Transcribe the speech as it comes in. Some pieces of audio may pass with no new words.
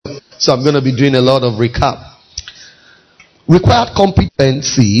So I'm going to be doing a lot of recap. Required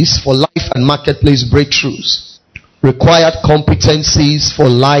competencies for life and marketplace breakthroughs. Required competencies for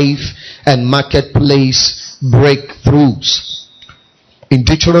life and marketplace breakthroughs. In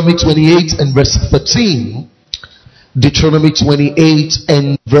Deuteronomy 28 and verse 13. Deuteronomy 28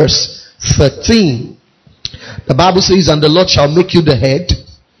 and verse 13. The Bible says, and the Lord shall make you the head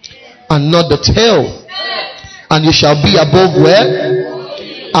and not the tail. And you shall be above where?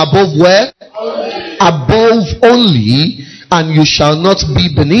 Above where? Above only, and you shall not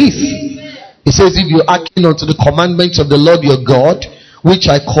be beneath. It says, if you hearken unto the commandments of the Lord your God, which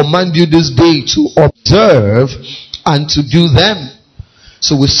I command you this day to observe and to do them.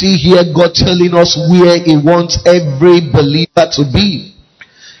 So we see here God telling us where He wants every believer to be.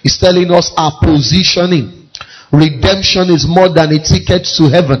 He's telling us our positioning. Redemption is more than a ticket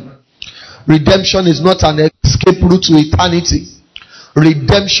to heaven. Redemption is not an escape route to eternity.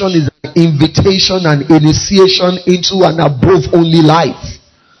 Redemption is an invitation and initiation into an above only life.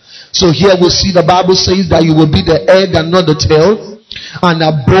 So here we see the Bible says that you will be the head and not the tail, and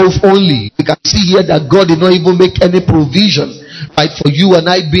above only. You can see here that God did not even make any provision, right, for you and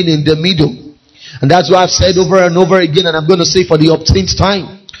I being in the middle. And that's why I've said over and over again, and I'm going to say for the obtained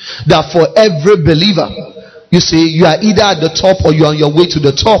time, that for every believer, you see, you are either at the top or you are on your way to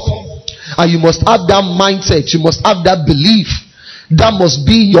the top. And you must have that mindset. You must have that belief. That must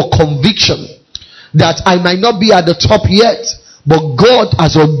be your conviction. That I might not be at the top yet, but God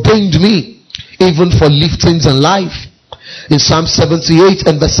has ordained me even for liftings in life. In Psalm 78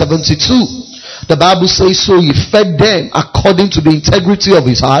 and verse 72, the Bible says, so He fed them according to the integrity of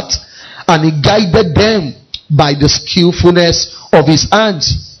His heart, and He guided them by the skillfulness of His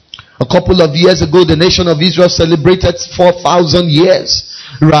hands. A couple of years ago, the nation of Israel celebrated 4,000 years,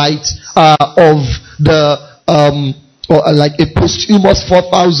 right, of the like a posthumous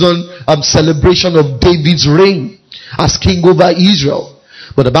 4,000 celebration of David's reign as king over Israel.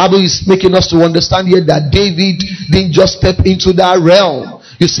 But the Bible is making us to understand here that David didn't just step into that realm,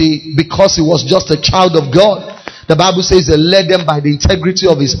 you see, because he was just a child of God. The Bible says He led them by the integrity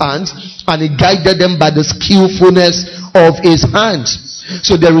of His hands, and He guided them by the skillfulness of His hands.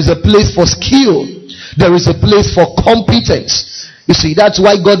 So there is a place for skill. There is a place for competence. You see, that's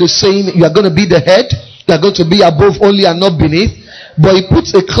why God is saying you are going to be the head, you are going to be above only and not beneath. But He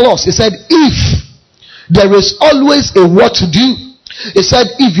puts a clause. He said, if there is always a what to do. He said,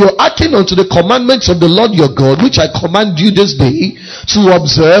 if you're acting unto the commandments of the Lord your God, which I command you this day to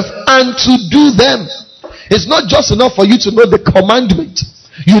observe and to do them. It's not just enough for you to know the commandment.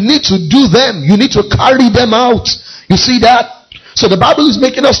 You need to do them. You need to carry them out. You see that? So the Bible is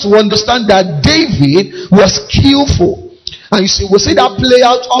making us to understand that David was skillful. And you see, we see that play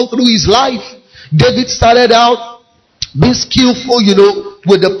out all through his life. David started out being skillful,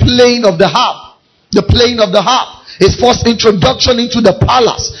 with the playing of the harp. The playing of the harp. His first introduction into the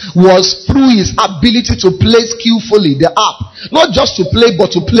palace was through his ability to play skillfully the harp. Not just to play,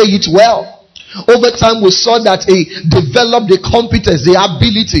 but to play it well. Over time, we saw that he developed the competence, the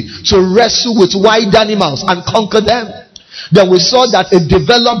ability to wrestle with wild animals and conquer them. Then we saw that he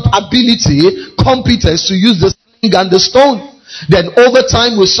developed ability, competence to use the sling and the stone. Then over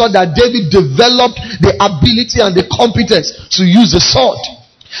time, we saw that David developed the ability and the competence to use the sword.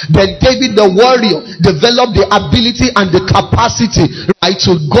 Then David the warrior developed the ability and the capacity, right,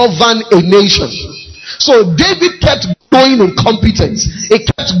 to govern a nation. So David kept growing in competence. He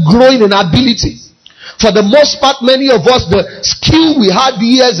kept growing in ability. For the most part, many of us, the skill we had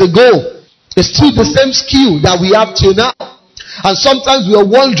years ago is still the same skill that we have till now. And sometimes we are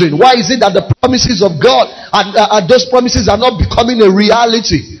wondering, why is it that the promises of God and those promises are not becoming a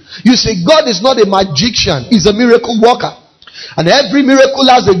reality? You see, God is not a magician. He's a miracle worker. And every miracle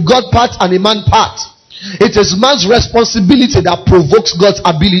has a God part and a man part. It is man's responsibility that provokes God's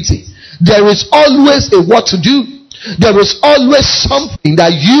ability. There is always a what to do. There is always something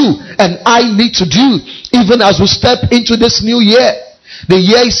that you and I need to do, even as we step into this new year. The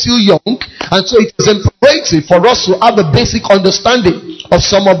year is still young, and so it is imperative for us to have a basic understanding of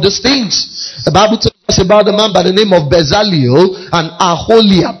some of these things. The Bible tells us about a man by the name of Bezalel and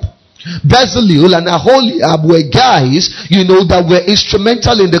Aholiab. Bezalel and Aholiab were guys, that were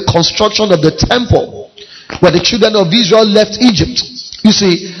instrumental in the construction of the temple where the children of Israel left Egypt. You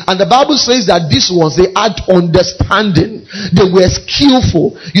see, and the Bible says that these ones, they had understanding. They were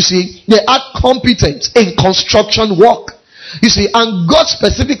skillful. You see, they had competence in construction work. You see, and God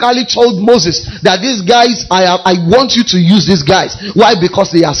specifically told Moses that these guys, I want you to use these guys. Why? Because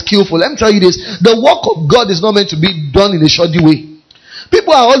they are skillful. Let me tell you this. The work of God is not meant to be done in a shoddy way.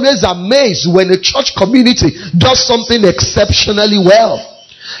 People are always amazed when a church community does something exceptionally well.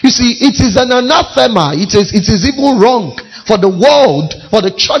 You see, it is an anathema. It is even wrong for the world, for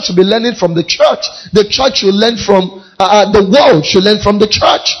the church to be learning from the church. The church should learn from, the world should learn from the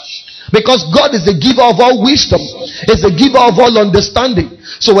church. Because God is the giver of all wisdom. Is the giver of all understanding.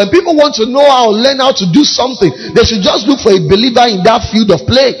 So when people want to know how, learn how to do something, they should just look for a believer in that field of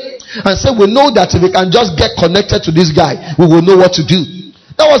play. And say, we know that if we can just get connected to this guy, we will know what to do.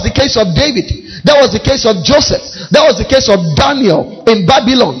 That was the case of David. That was the case of Joseph. That was the case of Daniel in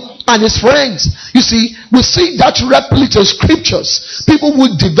Babylon and his friends. You see, we see that replete in scriptures. People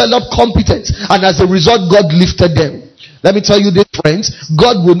would develop competence, and as a result, God lifted them. Let me tell you this, friends,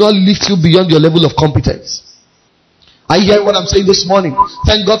 God will not lift you beyond your level of competence. Are you hearing what I'm saying this morning?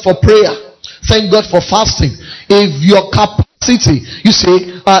 Thank God for prayer. Thank God for fasting. If your capacity, you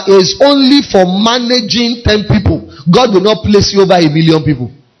see, is only for managing 10 people, God will not place you over 1 million people.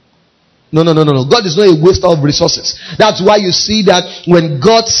 No. God is not a waster of resources. That's why you see that when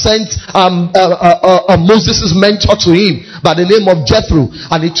God sent Moses' mentor to him by the name of Jethro,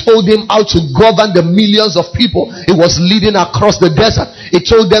 and he told him how to govern the millions of people he was leading across the desert. He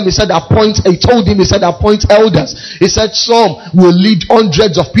told him, he said, appoint elders. He said, some will lead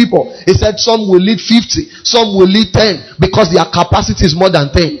hundreds of people. He said, some will lead 50, some will lead 10, because their capacity is more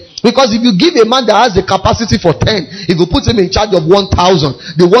than 10. Because if you give a man that has the capacity for 10, if you put him in charge of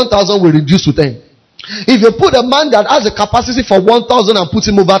 1,000, the 1,000 will reduce to 10. If you put a man that has the capacity for 1,000 and put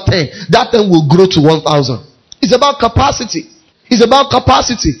him over 10, that 10 will grow to 1,000. It's about capacity. It's about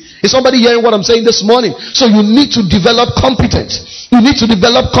capacity. Is somebody hearing what I'm saying this morning? So you need to develop competence. You need to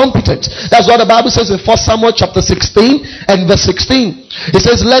develop competence. That's what the Bible says in 1 Samuel chapter 16 and verse 16. It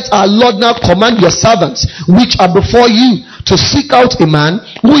says, let our Lord now command your servants, which are before you, to seek out a man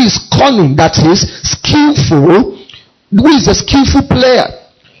who is cunning, that is skillful, who is a skillful player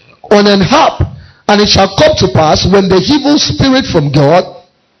on an harp. And it shall come to pass, when the evil spirit from God,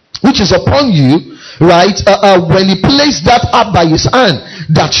 which is upon you, right, when he plays that harp by his hand,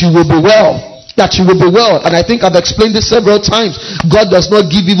 that you will be well. That you will be well. And I think I've explained this several times. God does not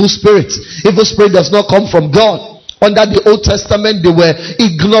give evil spirits. Evil spirit does not come from God. Under the Old Testament, they were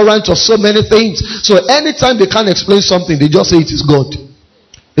ignorant of so many things. So anytime they can't explain something, they just say it is God.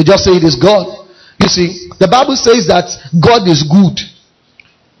 They just say it is God. You see, the Bible says that God is good.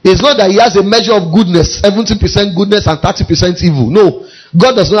 It's not that he has a measure of goodness, 70% goodness and 30% evil. No.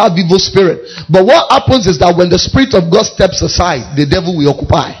 God does not have evil spirit. But what happens is that when the Spirit of God steps aside, the devil will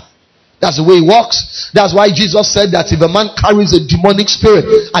occupy. That's the way it works. That's why Jesus said that if a man carries a demonic spirit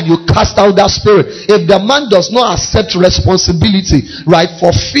and you cast out that spirit, if the man does not accept responsibility, right,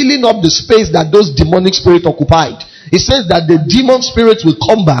 for filling up the space that those demonic spirits occupied, it says that the demon spirit will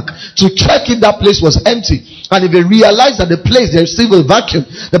come back to check if that place was empty. And if they realize that the place, there's still a vacuum,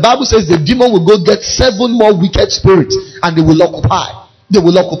 the Bible says the demon will go get 7 more wicked spirits and they will occupy. They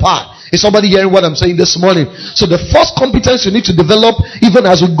will occupy. Is somebody hearing what I'm saying this morning? So the first competence you need to develop, even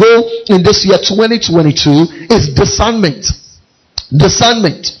as we go in this year 2022, is discernment.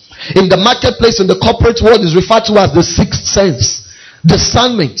 Discernment. In the marketplace, in the corporate world, is referred to as the sixth sense.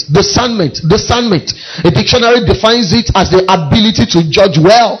 Discernment. Discernment. Discernment. A dictionary defines it as the ability to judge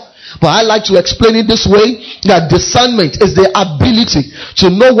well. But I like to explain it this way, that discernment is the ability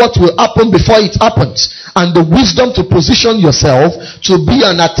to know what will happen before it happens, and the wisdom to position yourself to be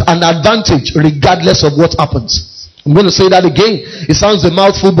an advantage regardless of what happens. I'm going to say that again. It sounds a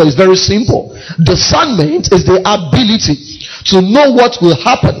mouthful, but it's very simple. Discernment is the ability to know what will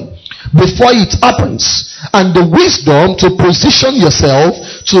happen before it happens, and the wisdom to position yourself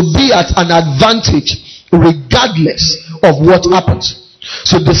to be at an advantage regardless of what happens.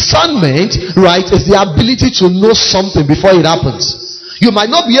 So discernment, right, is the ability to know something before it happens. You might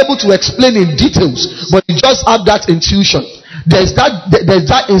not be able to explain in details, but you just have that intuition. There's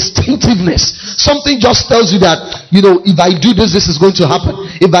that instinctiveness. Something just tells you that, if I do this, this is going to happen.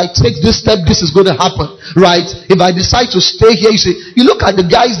 If I take this step, this is going to happen, right? If I decide to stay here, you look at the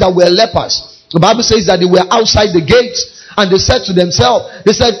guys that were lepers. The Bible says that they were outside the gates. And they said to themselves,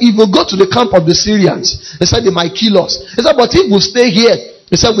 if we go to the camp of the Syrians, they said they might kill us. They said, but if we stay here,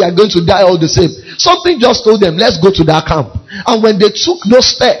 they said we are going to die all the same. Something just told them, let's go to that camp. And when they took those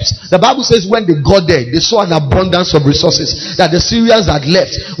steps, the Bible says when they got there, they saw an abundance of resources that the Syrians had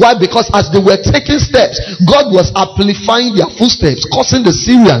left. Why? Because as they were taking steps, God was amplifying their footsteps, causing the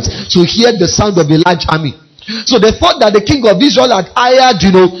Syrians to hear the sound of a large army. So they thought that the king of Israel had hired,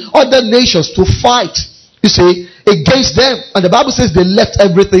 other nations to fight You see, against them. And the Bible says they left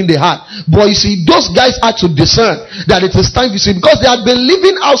everything they had. But you see, those guys had to discern that it is time, you see, because they had been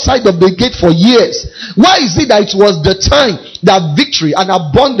living outside of the gate for years. Why is it that it was the time that victory and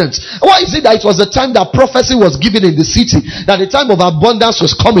abundance? Why is it that it was the time that prophecy was given in the city? That the time of abundance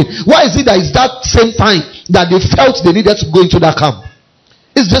was coming? Why is it that it's that same time that they felt they needed to go into that camp?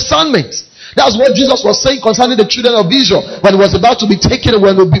 It's discernment. That's what Jesus was saying concerning the children of Israel when he was about to be taken,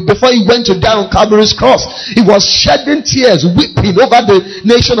 before he went to die on Calvary's cross. He was shedding tears, weeping over the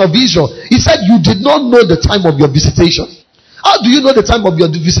nation of Israel. He said, you did not know the time of your visitation. How do you know the time of your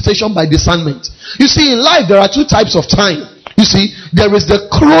visitation? By discernment. You see, in life there are two types of time. You see, there is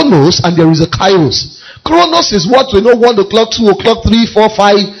the chronos and there is the kairos. Chronos is what we know, 1 o'clock, 2 o'clock, 3, 4,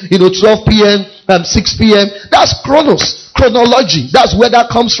 5, 12 p.m., 6 p.m. That's chronos. Chronology. That's where that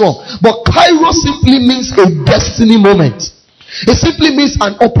comes from. But kairos simply means a destiny moment. It simply means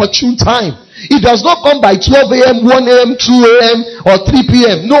an opportune time. It does not come by 12 a.m., 1 a.m., 2 a.m., or 3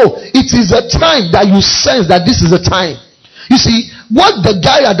 p.m. No, it is a time that you sense that this is a time. You see, what the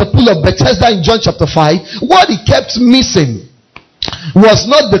guy at the pool of Bethesda in John chapter 5, what he kept missing was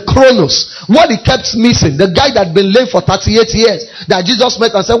not the chronos. What he kept missing, the guy that had been lame for 38 years, that Jesus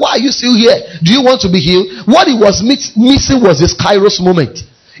met and said, why are you still here? Do you want to be healed? What he was missing was his kairos moment.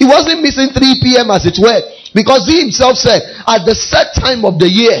 He wasn't missing 3 p.m. as it were, because he himself said, at the set time of the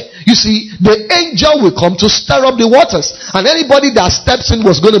year, you see, the angel will come to stir up the waters, and anybody that steps in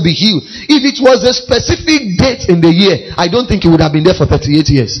was going to be healed. If it was a specific date in the year, I don't think he would have been there for 38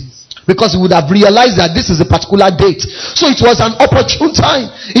 years. Because he would have realized that this is a particular date. So it was an opportune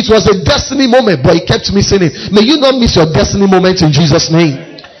time. It was a destiny moment, but he kept missing it. May you not miss your destiny moment in Jesus' name.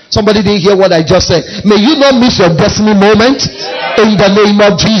 Somebody didn't hear what I just said. May you not miss your destiny moment in the name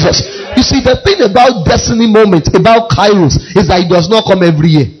of Jesus. You see, the thing about destiny moment, about kairos, is that it does not come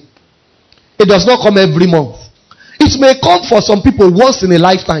every year. It does not come every month. It may come for some people once in a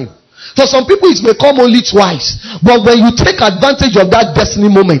lifetime. For some people, it may come only twice. But when you take advantage of that destiny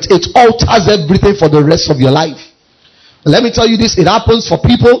moment, it alters everything for the rest of your life. Let me tell you this, it happens for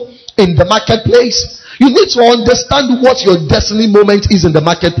people in the marketplace. You need to understand what your destiny moment is in the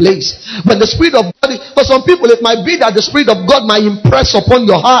marketplace. When the Spirit of God, for some people, it might be that the Spirit of God might impress upon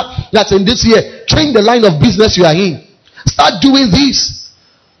your heart that in this year, change the line of business you are in. Start doing this.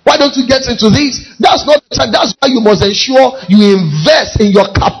 Why don't you get into this? That's not the time. That's why you must ensure you invest in your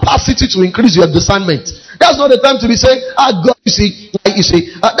capacity to increase your discernment. That's not the time to be saying, God, you see,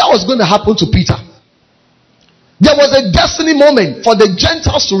 that was going to happen to Peter. There was a destiny moment for the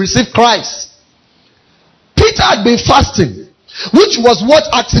Gentiles to receive Christ. Peter had been fasting, which was what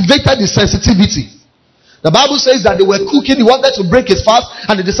activated his sensitivity. The Bible says that they were cooking. He wanted to break his fast,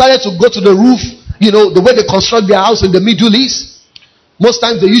 and they decided to go to the roof, the way they construct their house in the Middle East. Most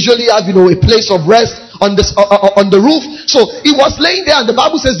times they usually have, a place of rest on the roof. So he was laying there, and the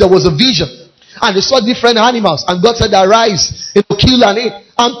Bible says there was a vision. And they saw different animals. And God said, arise, kill and eat.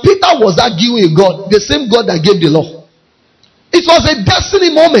 And Peter was arguing with God, the same God that gave the law. It was a destiny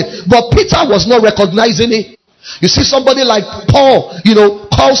moment, but Peter was not recognizing it. You see somebody like Paul,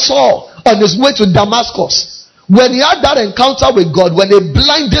 called Saul, on his way to Damascus. When he had that encounter with God, when a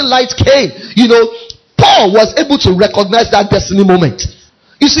blinding light came, Paul was able to recognize that destiny moment.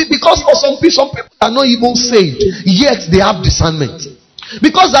 You see, because for some people are not even saved, yet they have discernment.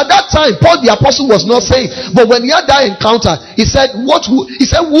 Because at that time, Paul the apostle was not saved. But when he had that encounter, he said, who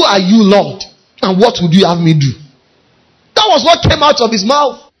are you, Lord? And what would you have me do? That was what came out of his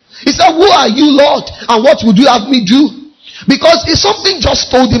mouth. He said, who are you, Lord? And what would you have me do? Because if something just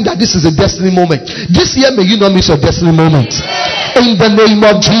told him that this is a destiny moment. This year, may you not miss your destiny moment. In the name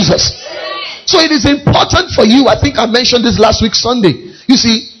of Jesus. So it is important for you. I think I mentioned this last week Sunday. You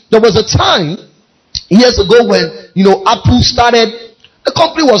see, there was a time years ago when Apple started. The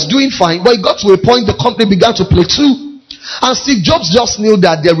company was doing fine, but it got to a point the company began to plateau. And Steve Jobs just knew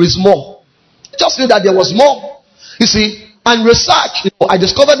that there is more. He just knew that there was more. You see, and research. I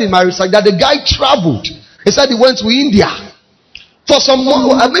discovered in my research that the guy traveled. He said he went to India for some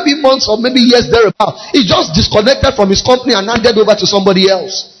maybe months or maybe years thereabout. He just disconnected from his company and handed over to somebody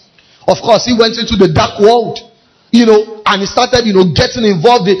else. Of course, he went into the dark world, and he started, getting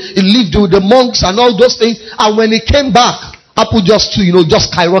involved. He lived with the monks and all those things. And when he came back, Apple just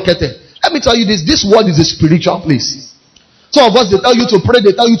skyrocketed. Let me tell you this. This world is a spiritual place. Some of us, they tell you to pray,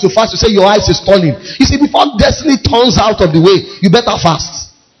 they tell you to fast, you say your eyes is turning. You see, before destiny turns out of the way, you better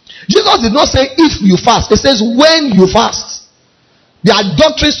fast. Jesus did not say if you fast. It says when you fast. There are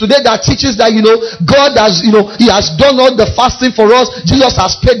doctrines today that teaches that, God has, He has done all the fasting for us. Jesus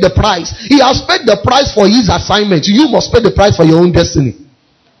has paid the price. He has paid the price for His assignment. You must pay the price for your own destiny.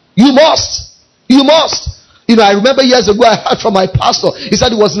 You must. You must. I remember years ago I heard from my pastor. He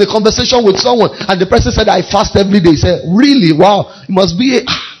said he was in a conversation with someone and the person said, I fast every day. He said, really? Wow. It must be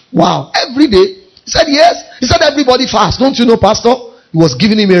wow. Every day? He said, yes. He said, everybody fast. Don't you know, pastor? He was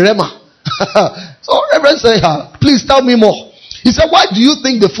giving him a rema. So Reverend said, please tell me more. He said, why do you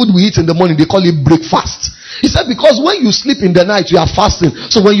think the food we eat in the morning, they call it breakfast? He said, because when you sleep in the night, you are fasting.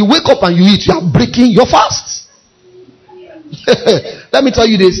 So when you wake up and you eat, you are breaking your fast. Let me tell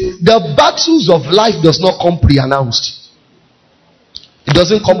you this. The battles of life does not come pre-announced. It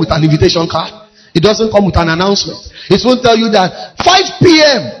doesn't come with an invitation card. It doesn't come with an announcement. It won't tell you that 5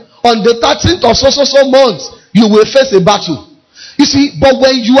 p.m. on the 13th of so month, you will face a battle. You see, but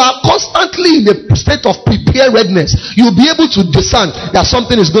when you are constantly in a state of preparedness, you'll be able to discern that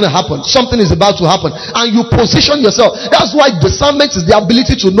something is going to happen, something is about to happen, and you position yourself. That's why discernment is the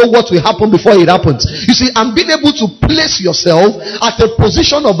ability to know what will happen before it happens. You see, and being able to place yourself at a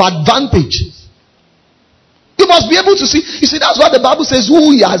position of advantage. You must be able to see. You see, that's why the Bible says,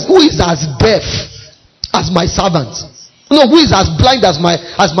 who is as deaf as my servant? No, who is as blind as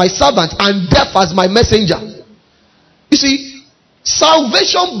my servant and deaf as my messenger? You see,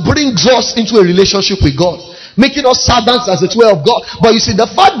 salvation brings us into a relationship with God, making us servants as it were of God. But you see, the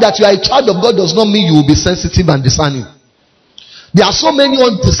fact that you are a child of God does not mean you will be sensitive and discerning. There are so many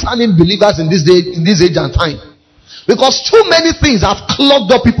undiscerning believers in this age and time, because too many things have clogged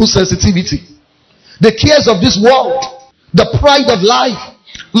up people's sensitivity. The cares of this world, the pride of life,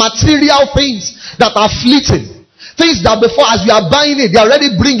 material things that are fleeting, things that before, as you are buying it, they are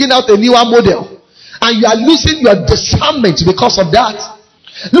already bringing out a newer model. And you are losing your discernment because of that.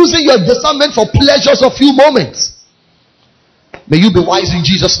 Losing your discernment for pleasures of few moments. May you be wise in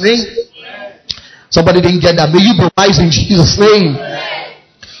Jesus' name. Somebody didn't get that. May you be wise in Jesus' name.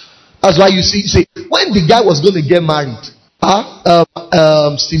 That's why you see, when the guy was going to get married,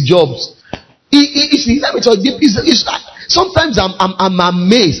 Steve Jobs, let me tell you, sometimes I'm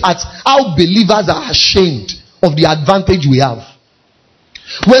amazed at how believers are ashamed of the advantage we have.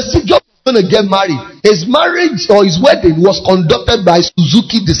 When Steve Jobs going to get married, his marriage or his wedding was conducted by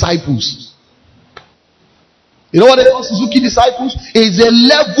Suzuki disciples. You know what they call Suzuki disciples? It's a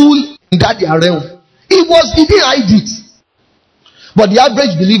level in that their realm. He didn't hide it. But the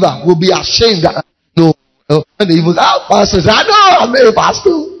average believer will be ashamed that when they even pastor says, I know I'm a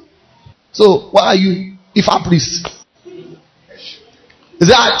pastor. So why are you if a priest? Is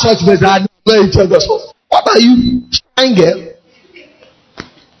that a church better? What are you trying girl?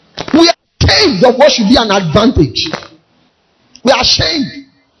 We are ashamed of what should be an advantage. We are ashamed.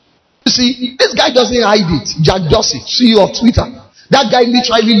 You see, this guy doesn't hide it. Jack Dorsey, CEO of Twitter. That guy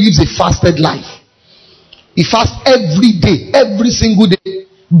literally lives a fasted life. He fasts every day, every single day.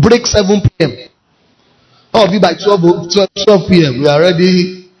 Break 7 p.m. All of you by 12 p.m. We are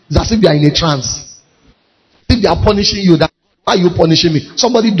ready. It's as if you are in a trance. If they are punishing you, why are you punishing me?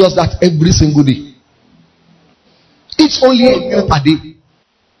 Somebody does that every single day. It's only a meal per day.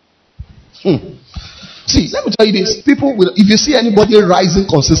 See, let me tell you this. People will, if you see anybody rising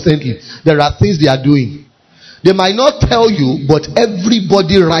consistently, there are things they are doing. They might not tell you, but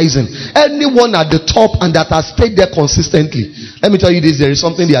everybody rising, anyone at the top and that has stayed there consistently, let me tell you this, there is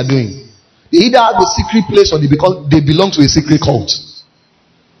something they are doing. They either have a secret place or they belong to a secret cult.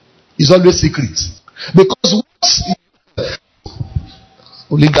 It's always secret. Because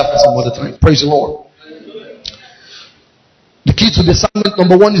we'll leave that for some other time. Praise the Lord. The key to discernment,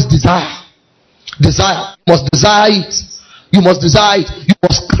 number one, is desire. Desire. You must desire it. You must desire it. You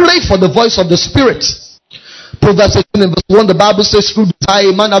must crave for the voice of the Spirit. Proverbs 18 and verse 1, the Bible says, through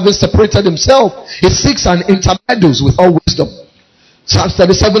desire, a man having separated himself, he seeks and intermeddles with all wisdom. Psalms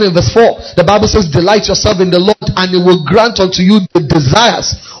 37 and verse 4, the Bible says, delight yourself in the Lord and he will grant unto you the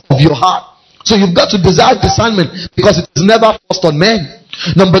desires of your heart. So you've got to desire discernment because it is never forced on men.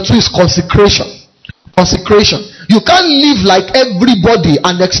 Number 2 is consecration. Consecration. You can't live like everybody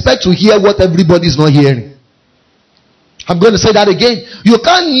and expect to hear what everybody is not hearing. I'm going to say that again. You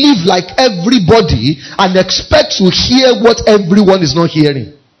can't live like everybody and expect to hear what everyone is not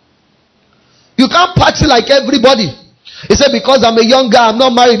hearing. You can't party like everybody. He said, because I'm a young guy, I'm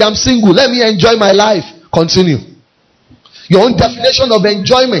not married, I'm single, let me enjoy my life. Continue. Your own definition of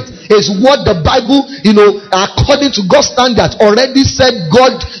enjoyment is what the Bible, according to God's standards, already said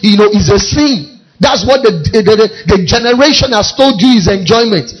God, is a sin. That's what the generation has told you is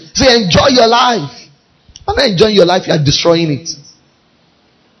enjoyment. Say, enjoy your life. You're not enjoying your life, you are destroying it.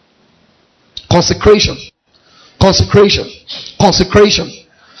 Consecration. Consecration. Consecration.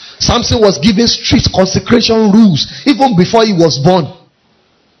 Samson was given strict consecration rules even before he was born.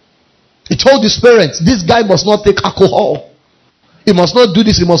 He told his parents, this guy must not take alcohol. He must not do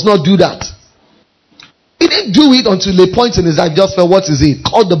this, he must not do that. He didn't do it until a point in his life just felt, what is it?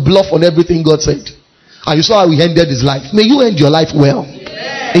 Called the bluff on everything God said. And you saw how he ended his life. May you end your life well.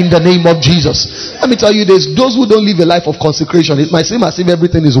 In the name of Jesus. Let me tell you this. Those who don't live a life of consecration, it might seem as if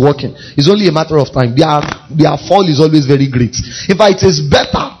everything is working. It's only a matter of time. Their fall is always very great. In fact, it is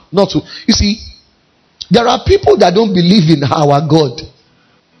better not to. You see, there are people that don't believe in our God.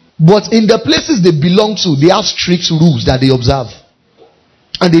 But in the places they belong to, they have strict rules that they observe.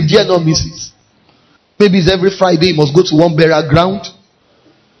 And they dare not miss it. Maybe it's every Friday, he must go to one burial ground.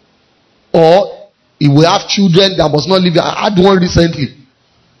 Or he will have children that must not live. I had one recently.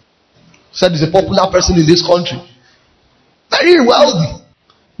 Said he's a popular person in this country. Very wealthy.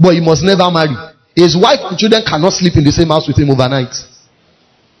 But he must never marry. His wife and children cannot sleep in the same house with him overnight.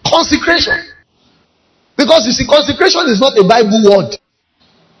 Consecration. Because you see, consecration is not a Bible word.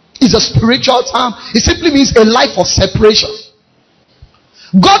 It's a spiritual term. It simply means a life of separation.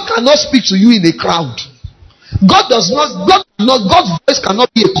 God cannot speak to you in a crowd. God's voice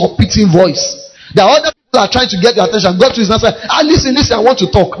cannot be a competing voice. There are other people that are trying to get your attention. God is not saying, listen, I want to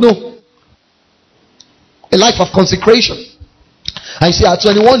talk. No. A life of consecration. I say, at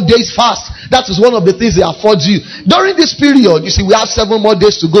 21 days fast, that is one of the things they afford you. During this period, you see, we have 7 more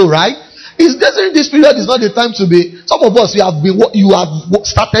days to go, right? During this period is not the time to be. Some of us, you have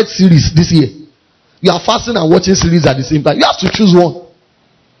started series this year. You are fasting and watching series at the same time. You have to choose one.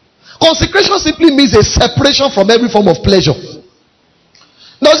 Consecration simply means a separation from every form of pleasure.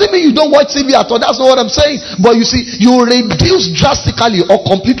 Doesn't mean you don't watch TV at all. That's not what I'm saying. But you see, you reduce drastically or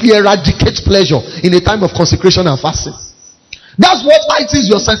completely eradicate pleasure in a time of consecration and fasting. That's what heightens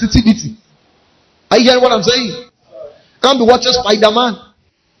your sensitivity. Are you hearing what I'm saying? Can't be watching Spider-Man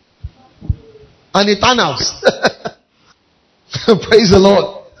and Eternals. Praise the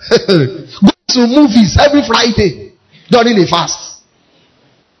Lord. Go to movies every Friday during a fast.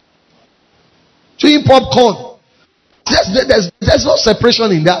 Chewing popcorn. There's no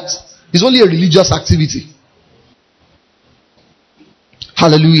separation in that. It's only a religious activity.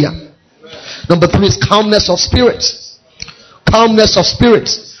 Hallelujah. Number 3 is calmness of spirit. Calmness of spirit.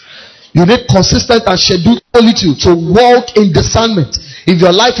 You need consistent and scheduled solitude to walk in discernment. If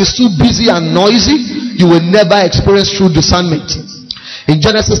your life is too busy and noisy, you will never experience true discernment. In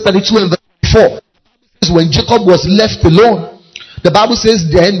Genesis 32 and verse 4, when Jacob was left alone, the Bible says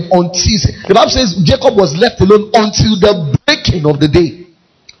Jacob was left alone until the breaking of the day.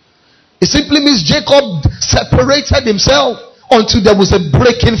 It simply means Jacob separated himself until there was a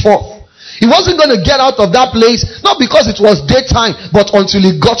breaking forth. He wasn't going to get out of that place, not because it was daytime, but until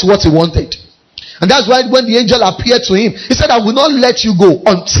he got what he wanted. And that's why when the angel appeared to him, he said, I will not let you go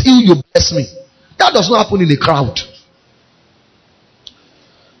until you bless me. That does not happen in a crowd.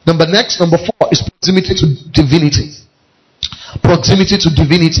 Number 4 is proximity to divinity. Proximity to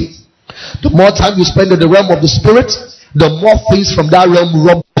divinity. The more time you spend in the realm of the spirit, the more things from that realm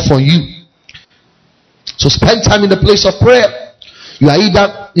rub off on you. So spend time in the place of prayer. You are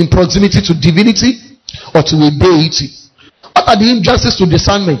either in proximity to divinity or to a deity. What are the hindrances to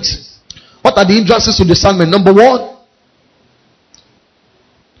discernment? What are the hindrances to discernment? Number 1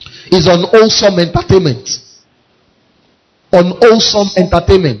 is unwholesome entertainment. Unwholesome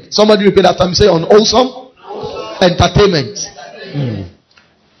entertainment. Somebody repeat that time. Say unwholesome entertainment.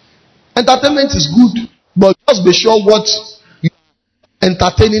 Entertainment is good, but just be sure what you're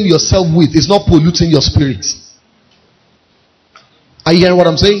entertaining yourself with is not polluting your spirit. Are you hearing what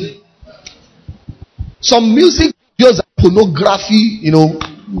I'm saying? Some music videos are pornography,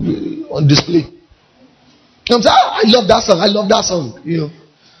 on display. I'm saying, I love that song. I love that song.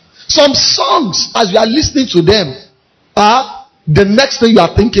 Some songs, as you are listening to them, the next thing you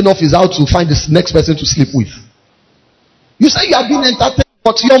are thinking of is how to find this next person to sleep with. You say you have been entertained,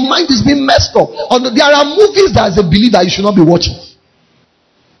 but your mind is being messed up. There are movies that as a believer you should not be watching.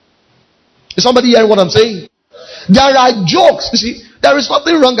 Is somebody hearing what I'm saying? There are jokes. You see, there is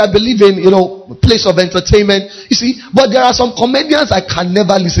nothing wrong, I believe, in place of entertainment. You see, but there are some comedians I can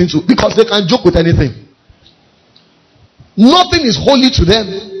never listen to because they can joke with anything. Nothing is holy to them.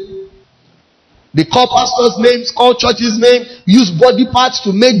 They call pastors' names, call churches' names, use body parts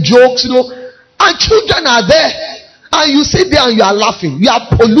to make jokes, and children are there. And you sit there and you are laughing. You are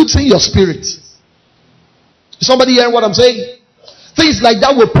polluting your spirit. Somebody hearing what I'm saying? Things like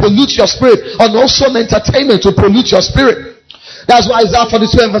that will pollute your spirit. And also entertainment will pollute your spirit. That's why Isaiah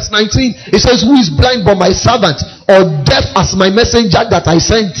 42 and verse 19, it says, who is blind but my servant, or deaf as my messenger that I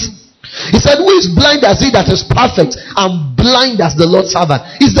sent? He said, who is blind as he that is perfect, and blind as the Lord's servant?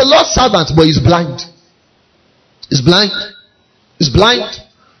 He's the Lord's servant, but he's blind. He's blind. He's blind.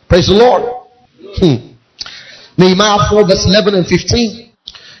 Praise the Lord. Nehemiah 4 verse 11 and 15.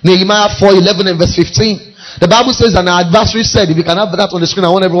 Nehemiah 4, 11 and verse 15. The Bible says, and our adversary said, if you can have that on the screen, I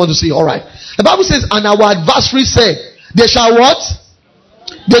want everyone to see. All right. The Bible says, and our adversary said, they shall what?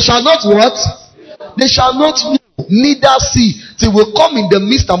 They shall not what? They shall not know, neither see, till will come in the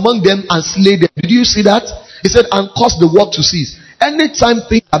midst among them and slay them. Did you see that? He said, and cause the work to cease. Anytime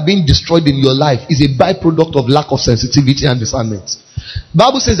things are being destroyed in your life is a byproduct of lack of sensitivity and discernment.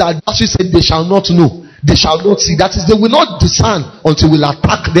 Bible says, our adversary said, they shall not know, they shall not see. That is, they will not discern until we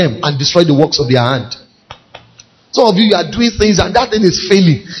attack them and destroy the works of their hand. Some of you are doing things and that thing is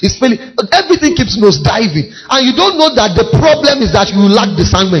failing. It's failing. Everything keeps nose diving. And you don't know that the problem is that you lack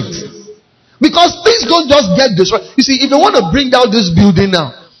discernment. Because things don't just get destroyed. You see, if you want to bring down this building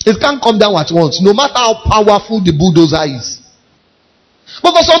now, it can't come down at once, no matter how powerful the bulldozer is.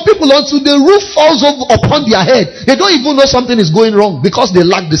 But for some people, until the roof falls over upon their head, they don't even know something is going wrong because they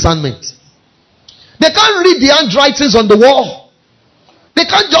lack discernment. They can't read the handwritings on the wall. They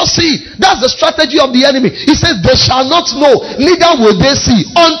can't just see. That's the strategy of the enemy. He says, they shall not know, neither will they see,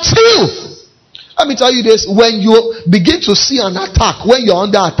 until, let me tell you this, when you begin to see an attack, when you're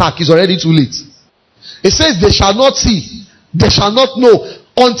under attack, it's already too late. It says, they shall not see, they shall not know,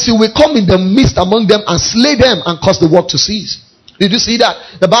 until we come in the midst among them and slay them and cause the work to cease. Did you see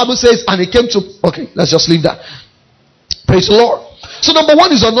that? The Bible says, and it came to, okay, let's just leave that. Praise the Lord. So number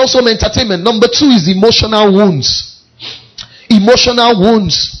one is unwholesome entertainment. Number two is emotional wounds. Emotional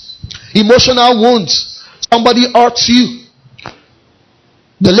wounds. Emotional wounds. Somebody hurts you.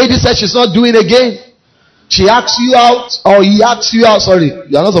 The lady said she's not doing it again. She asks you out, or he asks you out. Sorry,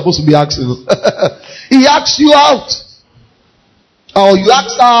 you are not supposed to be asking. He asks you out, or you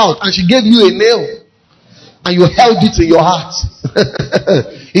asked her out, and she gave you a nail, and you held it in your heart.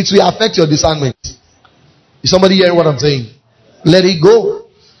 It will affect your discernment. Is somebody hearing what I'm saying? Let it go.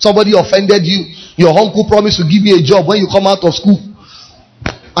 Somebody offended you. Your uncle promised to give you a job when you come out of school,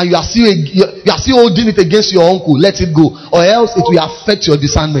 and you are still holding it against your uncle. Let it go, or else it will affect your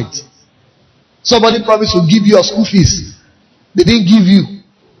discernment. Somebody promised to give you your school fees. They didn't give you.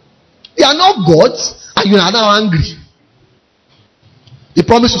 You are not God, and you are now angry. They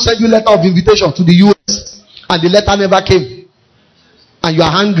promised to send you a letter of invitation to the US, and the letter never came, and you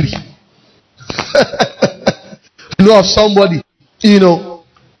are angry. You know of somebody, person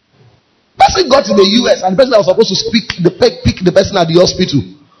got to the US, and the person that was supposed to pick the person at the hospital.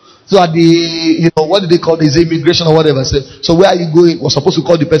 So at the, what do they call this, immigration or whatever. So where are you going? Was supposed to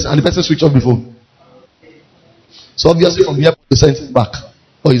call the person, and the person switched off the phone. So obviously from the airport they sent it back,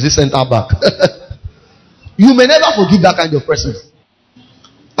 or is it sent her back? You may never forgive that kind of person.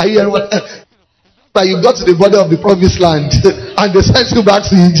 Are you hearing what? But you got to the border of the promised land, and they sent you back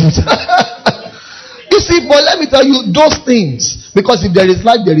to Egypt. You see, but let me tell you those things, because if there is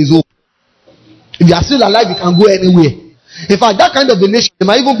life, there is hope. If you are still alive, you can go anywhere. In fact, that kind of a nation, they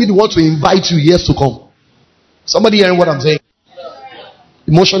might even be the one to invite you years to come. Somebody hearing what I'm saying?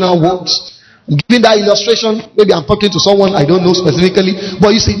 Emotional wounds. I'm giving that illustration. Maybe I'm talking to someone I don't know specifically.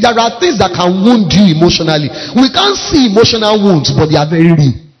 But you see, there are things that can wound you emotionally. We can't see emotional wounds, but they are very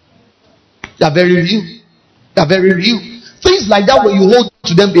real. They are very real. They are very real. Things like that, when you hold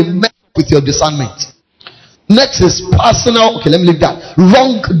to them, they mess up with your discernment. Next is personal. Okay, let me leave that.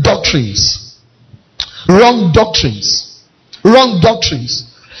 Wrong doctrines. Wrong doctrines. Wrong doctrines.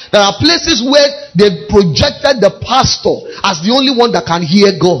 There are places where they projected the pastor as the only one that can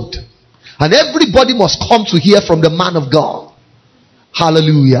hear God, and everybody must come to hear from the man of God.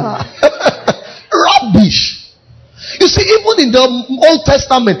 Hallelujah. Rubbish. You see, even in the Old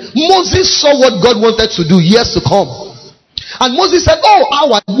Testament, Moses saw what God wanted to do years to come, and Moses said, "Oh,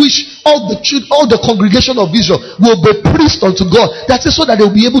 how I wish all the congregation of Israel will be priests unto God. That is so that they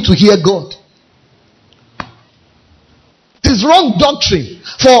will be able to hear God." It is wrong doctrine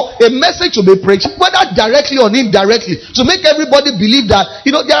for a message to be preached, whether directly or indirectly, to make everybody believe that,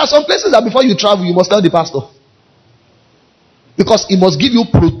 there are some places that before you travel, you must tell the pastor. Because he must give you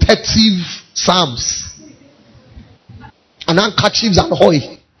protective psalms and handkerchiefs and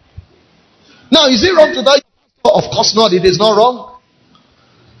oil. Now, is it wrong to tell you? Of course not, it is not wrong.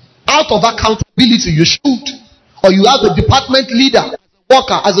 Out of accountability, you should. Or you have a department leader,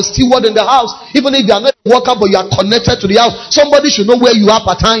 worker, as a steward in the house. Even if you are not a worker but you are connected to the house, somebody should know where you are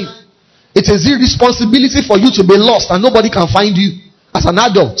per time. It is irresponsibility for you to be lost and nobody can find you as an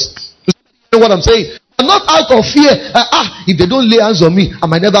adult. You know what I'm saying? And not out of fear. If they don't lay hands on me, I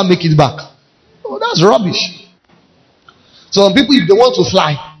might never make it back. Oh, that's rubbish. Some people, if they want to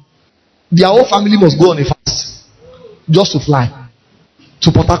fly, their whole family must go on a fast just to fly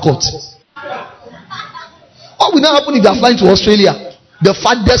to Port Harcourt. What will now happen if they are flying to Australia? The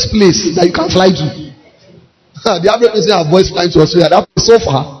farthest place that you can fly to. The average person avoids flying to Australia. That is so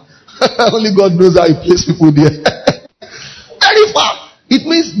far. Only God knows how he places people there. Very far. It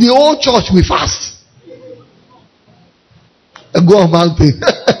means the whole church will fast. Go on mountain.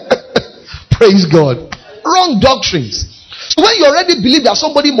 Praise God. Wrong doctrines. So when you already believe that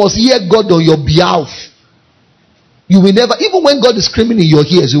somebody must hear God on your behalf, you will never, even when God is screaming in your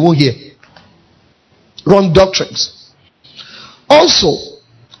ears, you won't hear. Wrong doctrines. Also,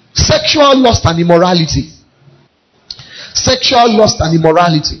 sexual lust and immorality. Sexual lust and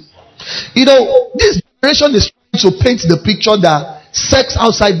immorality. You know, this generation is trying to paint the picture that sex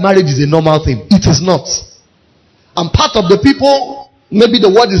outside marriage is a normal thing. It is not. And part of the people, maybe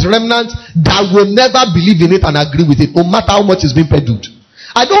the word is remnant, that will never believe in it and agree with it, no matter how much is being peddled.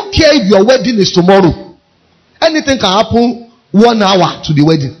 I don't care if your wedding is tomorrow. Anything can happen 1 hour to the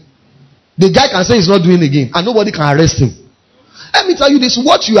wedding. The guy can say he's not doing it again, and nobody can arrest him. Let me tell you this,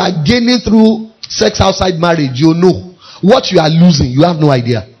 what you are gaining through sex outside marriage, you know. What you are losing, you have no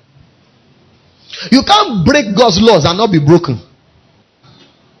idea. You can't break God's laws and not be broken.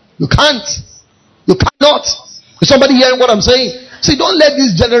 You can't. You cannot. Is somebody hearing what I'm saying? See, don't let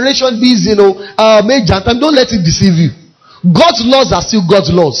this generation be, major time. Don't let it deceive you. God's laws are still God's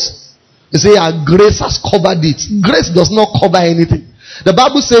laws. They say, grace has covered it. Grace does not cover anything. The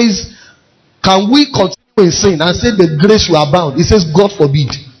Bible says, can we continue in sin and say the grace will abound? It says, God forbid.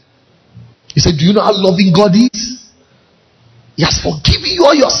 He said, do you know how loving God is? He has forgiven you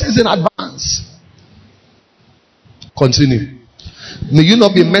all your sins in advance. Continue. May you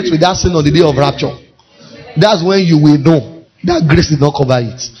not be met with that sin on the day of rapture. That's when you will know that grace did not cover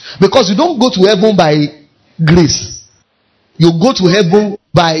it. Because you don't go to heaven by grace. You go to heaven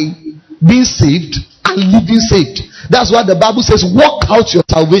by being saved and living saved. That's why the Bible says, work out your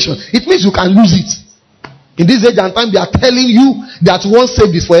salvation. It means you can lose it. In this age and time, they are telling you that once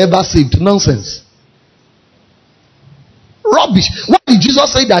saved is forever saved. Nonsense. Rubbish. Why did Jesus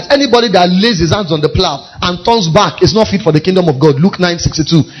say that anybody that lays his hands on the plow and turns back is not fit for the kingdom of God? Luke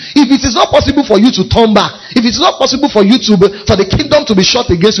 9:62. If it is not possible for you to turn back, if it's not possible for you to for the kingdom to be shut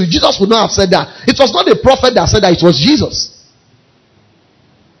against you, Jesus would not have said that. It was not a prophet that said that, it was Jesus.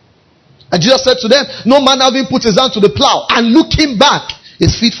 And Jesus said to them, no man having put his hand to the plow and looking back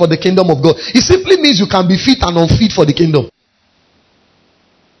is fit for the kingdom of God. It simply means you can be fit and unfit for the kingdom.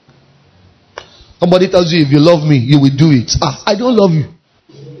 Somebody tells you, if you love me, you will do it. I don't love you.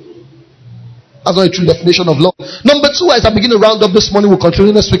 That's not a true definition of love. Number 2, as I begin to round up this morning, we'll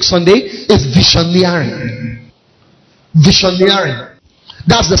continue next week Sunday, is visioneering. Visioneering.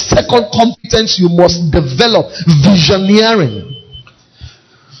 That's the second competence you must develop. Visioneering.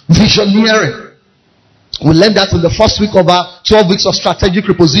 Visioneering. We learned that in the first week of our 12 weeks of strategic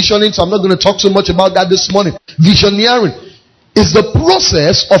repositioning, so I'm not going to talk so much about that this morning. Visioneering is the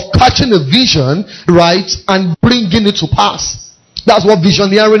process of catching a vision, right, and bringing it to pass. That's what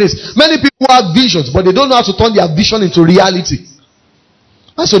visioneering is. Many people have visions, but they don't know how to turn their vision into reality.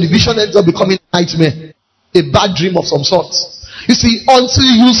 And so the vision ends up becoming a nightmare, a bad dream of some sort. You see,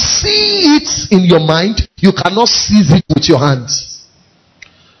 until you see it in your mind, you cannot seize it with your hands.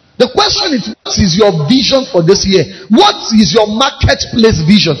 The question is, what is your vision for this year? What is your marketplace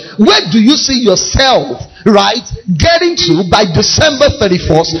vision? Where do you see yourself, right, getting to by December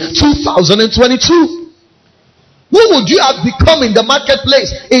 31st, 2022? Who would you have become in the marketplace,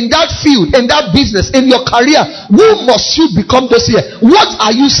 in that field, in that business, in your career? Who must you become this year? What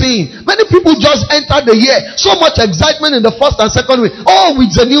are you seeing? Many people just enter the year, so much excitement in the first and second week. Oh,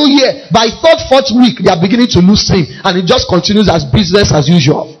 it's a new year. By third, fourth week, they are beginning to lose steam, and it just continues as business as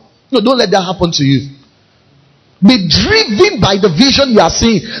usual. No, don't let that happen to you. Be driven by the vision you are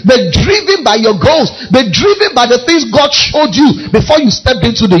seeing. Be driven by your goals. Be driven by the things God showed you before you stepped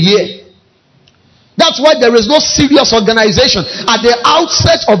into the year. That's why there is no serious organization at the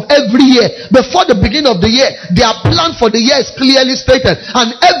outset of every year. Before the beginning of the year, their plan for the year is clearly stated.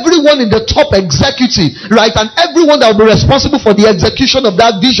 And everyone in the top executive, right, and everyone that will be responsible for the execution of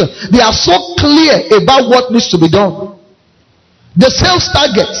that vision, they are so clear about what needs to be done. The sales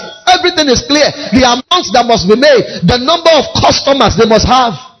target, everything is clear. The amounts that must be made, the number of customers they must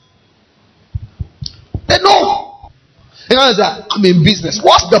have. They know. You know, I'm in business.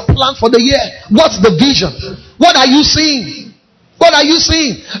 What's the plan for the year? What's the vision? What are you seeing? What are you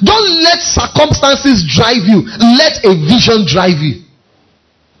seeing? Don't let circumstances drive you. Let a vision drive you.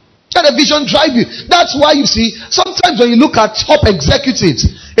 Let a vision drive you. That's why you see, sometimes when you look at top executives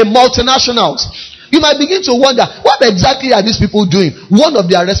in multinationals, you might begin to wonder, what exactly are these people doing? One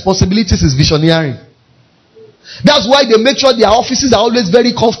of their responsibilities is visioneering. That's why they make sure their offices are always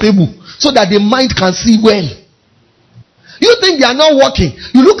very comfortable, so that the mind can see well. You think they are not working?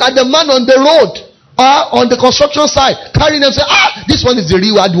 You look at the man on the road Or on the construction site, carrying them, say, this one is the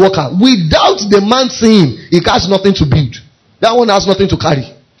real hard worker. Without the man seeing, he has nothing to build. That one has nothing to carry.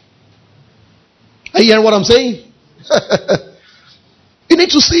 Are you hearing what I'm saying? You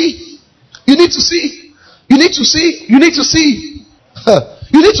need to see. You need to see. You need to see. You need to see.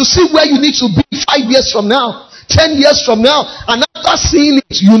 You need to see where you need to be 5 years from now, 10 years from now. And after seeing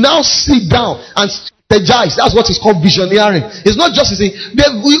it, you now sit down and strategize. That's what is called visioneering. It's not just saying,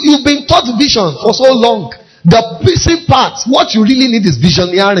 you've been taught vision for so long. The basic part, what you really need is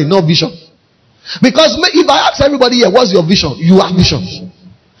visioneering, not vision. Because if I ask everybody here, what's your vision? You have vision.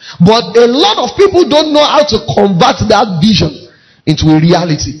 But a lot of people don't know how to convert that vision into a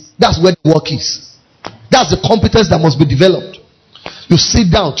reality. That's where the work is. That's the competence that must be developed. You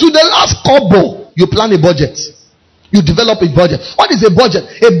sit down. To the last kobo, you plan a budget. You develop a budget. What is a budget?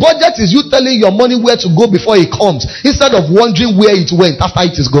 A budget is you telling your money where to go before it comes, instead of wondering where it went after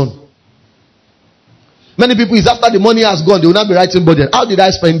it is gone. Many people, is after the money has gone, they will not be writing budget. How did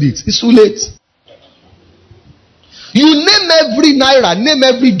I spend it? It's too late. You name every naira, name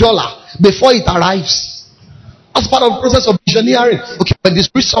every dollar before it arrives. As part of the process of visioneering. Okay, when this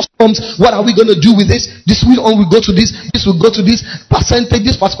resource comes, what are we going to do with this? This will go to this will go to this percentage.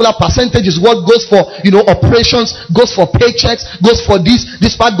 This particular percentage is what goes for, operations, goes for paychecks, goes for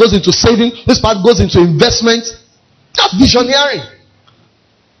this part goes into saving, this part goes into investment. That's visioneering.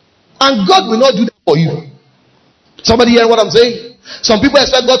 And God will not do that for you. Somebody hear what I'm saying? Some people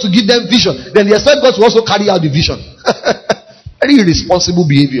expect God to give them vision, then they expect God to also carry out the vision. Very irresponsible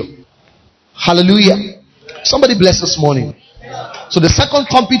behavior. Hallelujah. Somebody bless this morning. So the second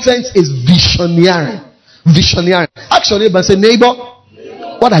competence is visioneering. Visioneering. Ask your neighbor and say, neighbor,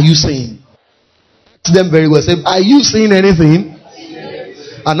 what are you saying? Ask them very well. Say, are you saying anything?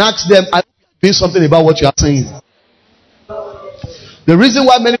 And ask them, are you doing something about what you are saying? The reason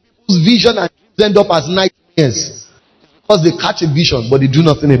why many people's vision and dreams end up as nightmares is because they catch a vision but they do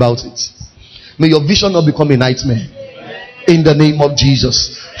nothing about it. May your vision not become a nightmare. In the name of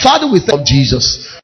Jesus. Father, we thank you, Jesus.